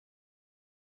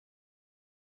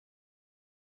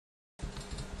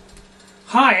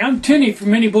Hi, I'm Tinny from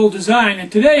minibulldesign,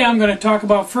 and today I'm going to talk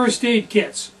about first aid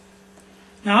kits.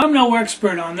 Now, I'm no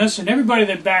expert on this, and everybody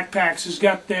that backpacks has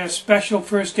got their special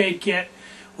first aid kit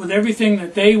with everything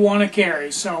that they want to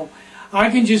carry. So I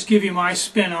can just give you my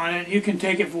spin on it. You can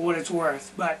take it for what it's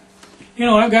worth. But, you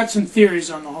know, I've got some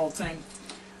theories on the whole thing.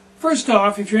 First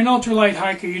off, if you're an ultralight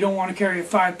hiker, you don't want to carry a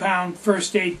 5-pound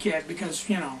first aid kit because,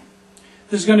 you know,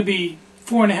 there's going to be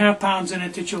 4.5 pounds in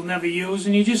it that you'll never use,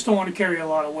 and you just don't want to carry a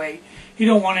lot of weight. You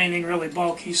don't want anything really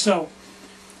bulky. So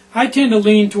I tend to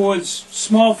lean towards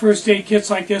small first aid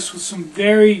kits like this with some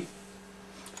very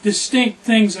distinct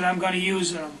things that I'm going to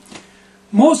use in them.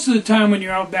 Most of the time when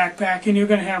you're out backpacking, you're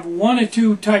going to have one or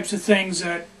two types of things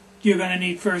that you're going to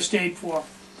need first aid for.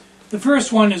 The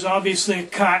first one is obviously a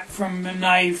cut from a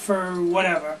knife or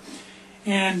whatever,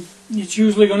 and it's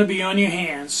usually going to be on your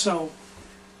hands. So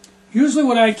usually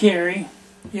what I carry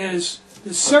is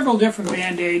there's several different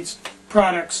Band-Aids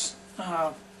products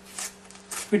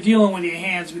for dealing with your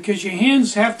hands, because your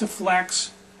hands have to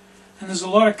flex and there's a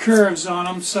lot of curves on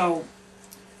them, so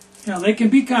you know they can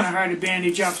be kind of hard to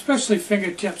bandage up, especially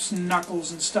fingertips and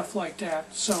knuckles and stuff like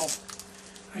that. So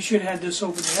I should have had this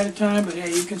open ahead of time, but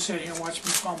hey, you can sit here and watch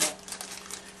me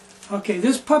fumble. Okay,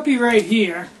 this puppy right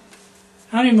here,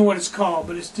 I don't even know what it's called,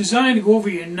 but it's designed to go over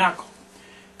your knuckle.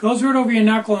 It goes right over your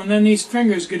knuckle, and then these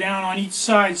fingers go down on each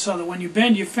side so that when you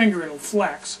bend your finger it'll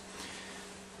flex.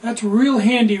 That's a real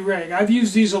handy rig. I've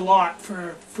used these a lot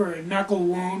for a knuckle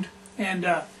wound, and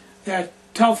they're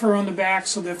tougher on the back,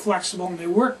 so they're flexible and they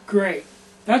work great.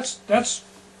 That's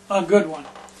a good one.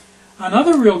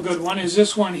 Another real good one is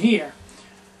this one here.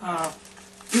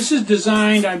 This is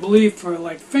designed, I believe, for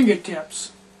like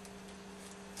fingertips.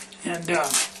 And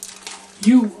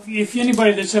if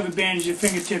anybody that's ever bandaged a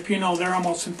fingertip, you know they're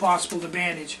almost impossible to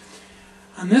bandage.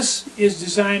 And this is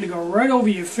designed to go right over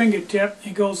your fingertip.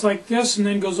 It goes like this and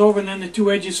then goes over, and then the two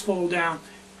edges fold down.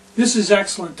 This is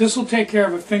excellent. This will take care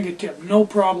of a fingertip, no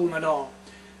problem at all.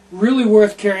 Really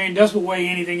worth carrying. Doesn't weigh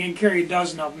anything. You can carry a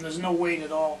dozen of them. There's no weight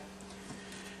at all.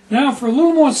 Now for a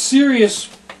little more serious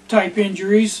type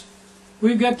injuries,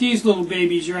 we've got these little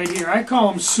babies right here. I call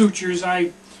them sutures.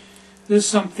 There's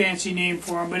some fancy name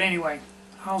for them, but anyway,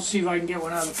 I'll see if I can get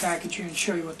one out of the package here and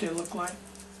show you what they look like.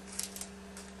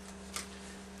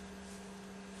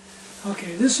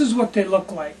 Okay, this is what they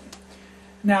look like.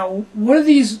 Now, what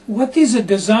these are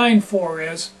designed for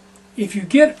is, if you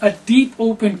get a deep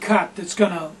open cut that's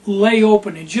going to lay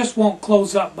open, it just won't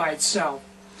close up by itself.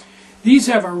 These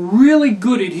have a really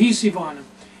good adhesive on them.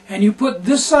 And you put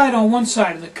this side on one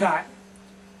side of the cut,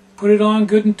 put it on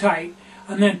good and tight,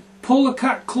 and then pull the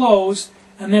cut closed,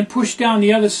 and then push down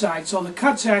the other side. So the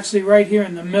cut's actually right here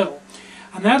in the middle.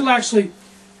 And that'll actually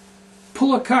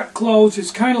pull a cut closed.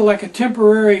 It's kind of like a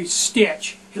temporary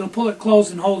stitch. It'll pull it closed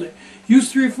and hold it.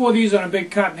 Use 3 or 4 of these on a big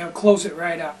cut and they'll close it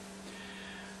right up.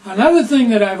 Another thing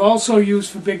that I've also used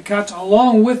for big cuts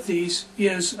along with these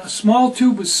is a small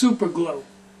tube of super glue.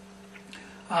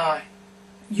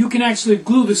 You can actually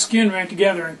glue the skin right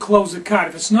together and close the cut.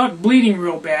 If it's not bleeding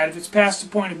real bad, if it's past the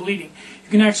point of bleeding, you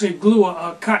can actually glue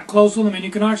a cut closed with them, and you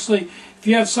can actually, if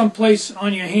you have some place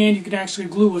on your hand, you can actually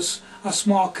glue a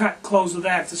small cut closed with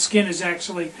that if the skin is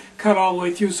actually cut all the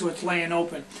way through so it's laying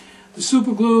open. The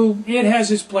super glue, it has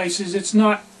its places. It's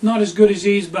not as good as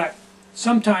these, but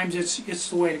sometimes it's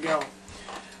the way to go.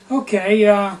 Okay,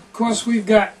 of course we've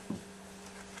got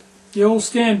the old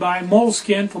standby,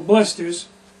 moleskin for blisters.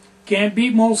 Can't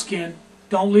beat moleskin.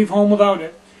 Don't leave home without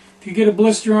it. If you get a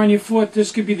blister on your foot,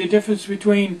 this could be the difference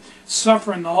between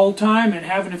suffering the whole time and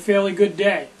having a fairly good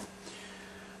day.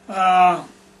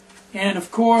 And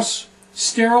of course,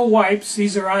 sterile wipes.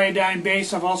 These are iodine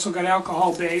based. I've also got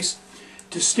alcohol based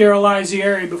to sterilize the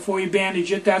area before you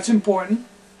bandage it. That's important.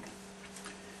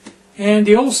 And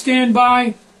the old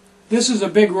standby, this is a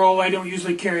big roll. I don't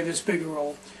usually carry this big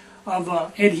roll of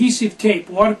adhesive tape,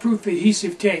 waterproof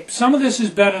adhesive tape. Some of this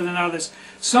is better than others.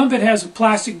 Some of it has a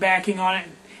plastic backing on it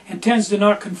and tends to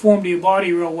not conform to your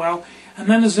body real well. And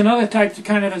then there's another type that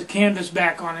kind of has a canvas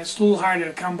back on it. It's a little harder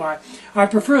to come by. I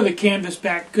prefer the canvas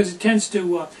back because it tends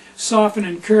to soften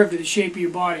and curve to the shape of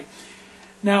your body.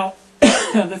 Now,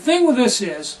 the thing with this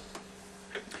is,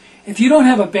 if you don't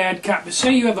have a bad cut, but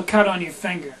say you have a cut on your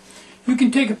finger, you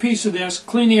can take a piece of this,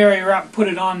 clean the area up, and put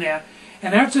it on there.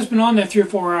 And after it's been on there 3 or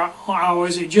 4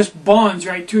 hours, it just bonds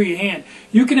right to your hand.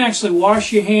 You can actually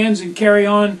wash your hands and carry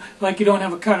on like you don't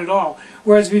have a cut at all.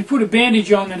 Whereas if you put a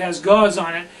bandage on that has gauze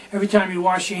on it, every time you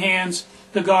wash your hands,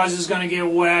 the gauze is going to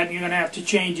get wet and you're going to have to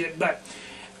change it. But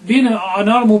being an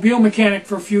automobile mechanic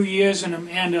for a few years and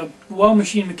a well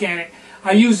machine mechanic,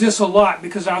 I use this a lot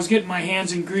because I was getting my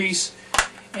hands in grease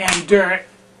and dirt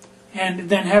and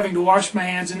then having to wash my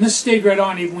hands. And this stayed right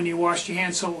on even when you washed your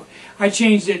hands, so I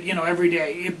changed it, you know, every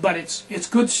day. But it's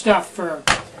good stuff for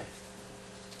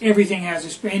everything. Has a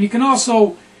spray, and you can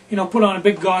also, you know, put on a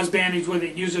big gauze bandage with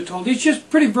it, use it to hold. It's just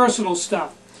pretty versatile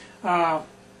stuff.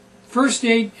 First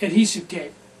aid adhesive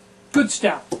tape, good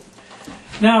stuff.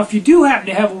 Now, if you do happen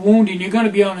to have a wound and you're going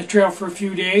to be on the trail for a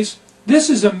few days, this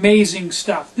is amazing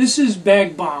stuff. This is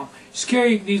bag balm. Just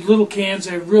carry these little cans.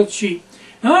 They're real cheap.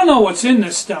 Now, I don't know what's in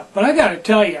this stuff, but I got to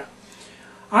tell you,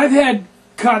 I've had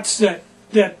cuts that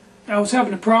I was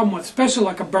having a problem with, especially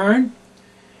like a burn,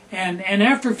 and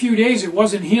after a few days it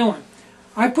wasn't healing.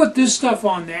 I put this stuff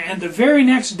on there, and the very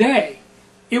next day,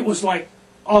 it was like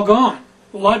all gone.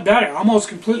 A lot better, almost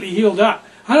completely healed up.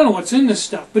 I don't know what's in this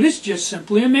stuff, but it's just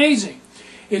simply amazing.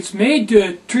 It's made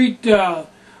to treat cow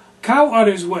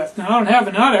udders with. Now, I don't have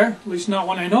an udder, at least not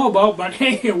one I know about, but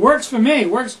hey, it works for me.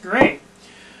 It works great.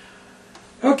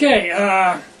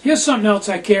 Okay, here's something else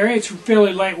I carry. It's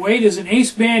fairly lightweight. It's an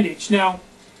ace bandage. Now,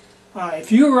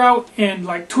 if you were out and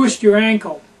like twist your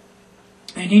ankle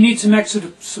and you need some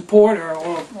extra support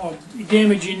or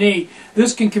damage your knee,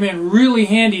 this can come in really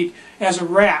handy as a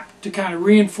wrap to kind of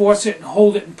reinforce it and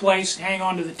hold it in place, hang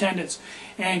on to the tendons,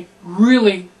 and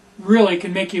really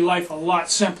can make your life a lot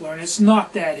simpler, and it's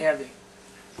not that heavy.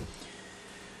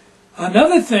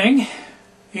 Another thing,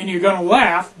 and you're going to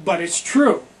laugh, but it's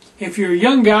true. If you're a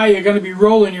young guy, you're going to be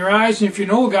rolling your eyes, and if you're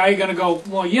an old guy, you're going to go,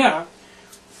 well, yeah.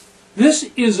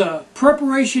 This is a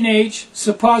Preparation H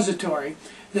suppository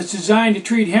that's designed to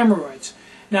treat hemorrhoids.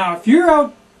 Now, if you're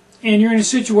out and you're in a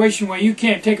situation where you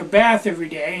can't take a bath every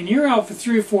day, and you're out for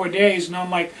 3 or 4 days, and on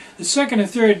like the second or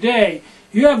third day,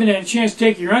 you haven't had a chance to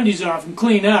take your undies off and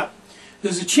clean up,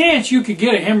 there's a chance you could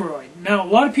get a hemorrhoid. Now, a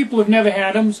lot of people have never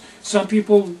had them. Some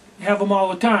people have them all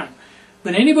the time.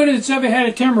 But anybody that's ever had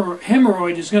a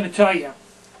hemorrhoid is going to tell you,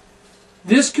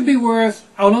 this could be worth,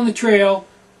 out on the trail,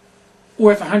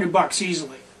 worth $100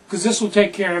 easily. Because this will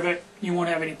take care of it. You won't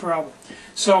have any problem.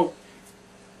 So,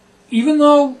 even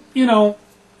though, you know,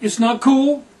 it's not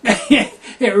cool,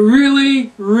 it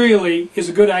really is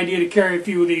a good idea to carry a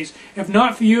few of these. If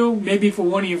not for you, maybe for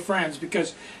one of your friends,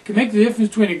 because it can make the difference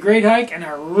between a great hike and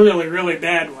a really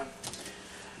bad one.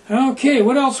 Okay,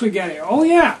 what else we got here? Oh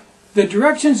yeah, the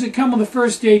directions that come with the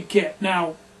first aid kit.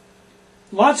 Now,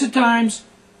 lots of times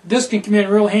this can come in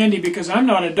real handy because I'm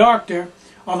not a doctor,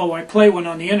 although I play one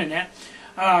on the internet.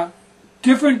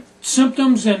 Different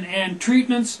symptoms and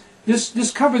treatments.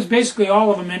 This covers basically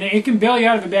all of them, and it can bail you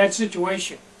out of a bad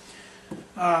situation.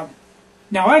 Now,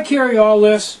 I carry all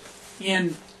this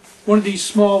in one of these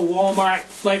small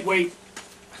Walmart lightweight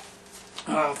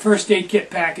first aid kit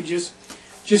packages.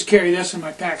 Just carry this in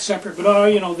my pack separate,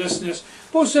 but you know, this and this.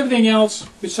 Most everything else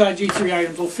besides these 3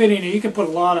 items will fit in here. You can put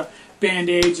a lot of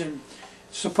Band-Aids and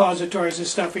suppositories and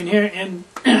stuff in here, and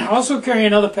also carry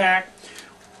another pack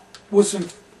with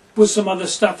some other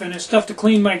stuff in it, stuff to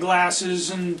clean my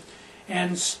glasses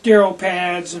and sterile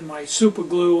pads and my super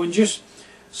glue and just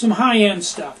some high-end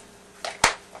stuff.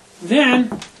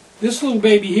 Then this little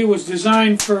baby here was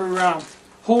designed for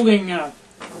holding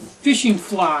fishing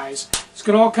flies. It's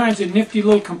got all kinds of nifty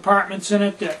little compartments in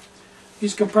it that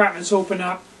these compartments open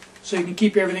up so you can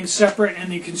keep everything separate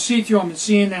and you can see through them and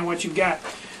see in there what you've got.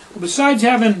 Well, besides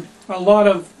having a lot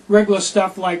of regular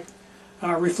stuff like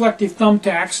reflective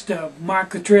thumbtacks to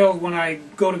mark the trail when I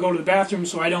go to the bathroom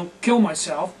so I don't kill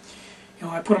myself. You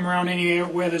know, I put them around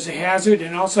anywhere there's a hazard,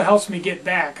 and it also helps me get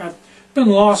back. I've been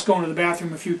lost going to the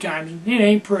bathroom a few times, and it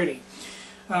ain't pretty.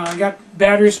 I got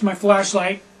batteries for my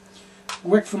flashlight,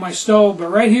 wick for my stove,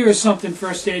 but right here is something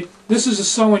first aid. This is a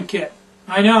sewing kit.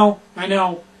 I know,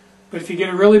 but if you get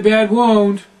a really bad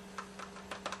wound,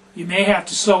 you may have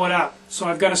to sew it up. So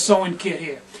I've got a sewing kit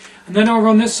here. And then over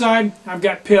on this side, I've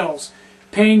got pills.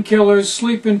 Painkillers,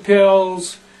 sleeping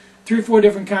pills, 3 or 4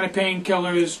 different kind of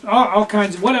painkillers, all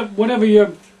kinds of whatever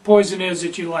your poison is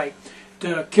that you like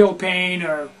to kill pain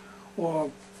or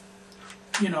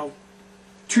you know,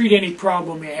 treat any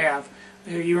problem you have,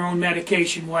 your own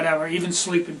medication, whatever, even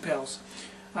sleeping pills.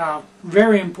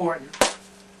 Very important.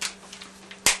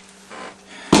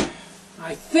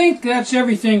 I think that's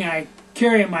everything I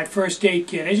carry in my first aid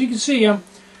kit. As you can see,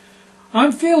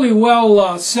 I'm fairly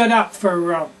well set up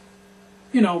for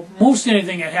you know, most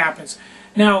anything that happens.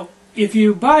 Now, if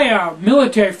you buy a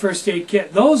military first aid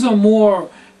kit, those are more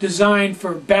designed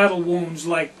for battle wounds,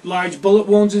 like large bullet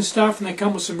wounds and stuff, and they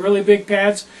come with some really big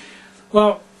pads.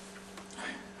 Well,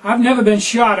 I've never been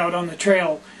shot out on the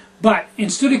trail, but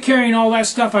instead of carrying all that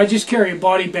stuff, I just carry a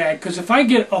body bag, because if I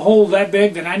get a hole that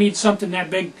big, then I need something that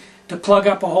big to plug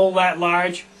up a hole that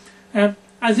large, and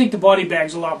I think the body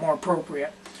bag's a lot more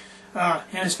appropriate. And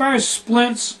as far as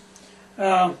splints,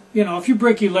 you know, if you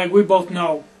break your leg, we both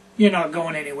know you're not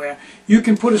going anywhere. You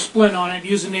can put a splint on it,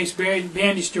 use an ace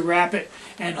bandage to wrap it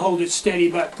and hold it steady,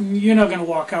 but you're not going to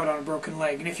walk out on a broken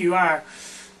leg. And if you are,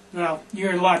 well,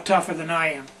 you're a lot tougher than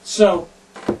I am. So,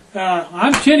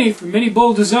 I'm Tinny from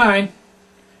Minibull Design.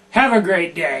 Have a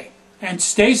great day, and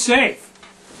stay safe.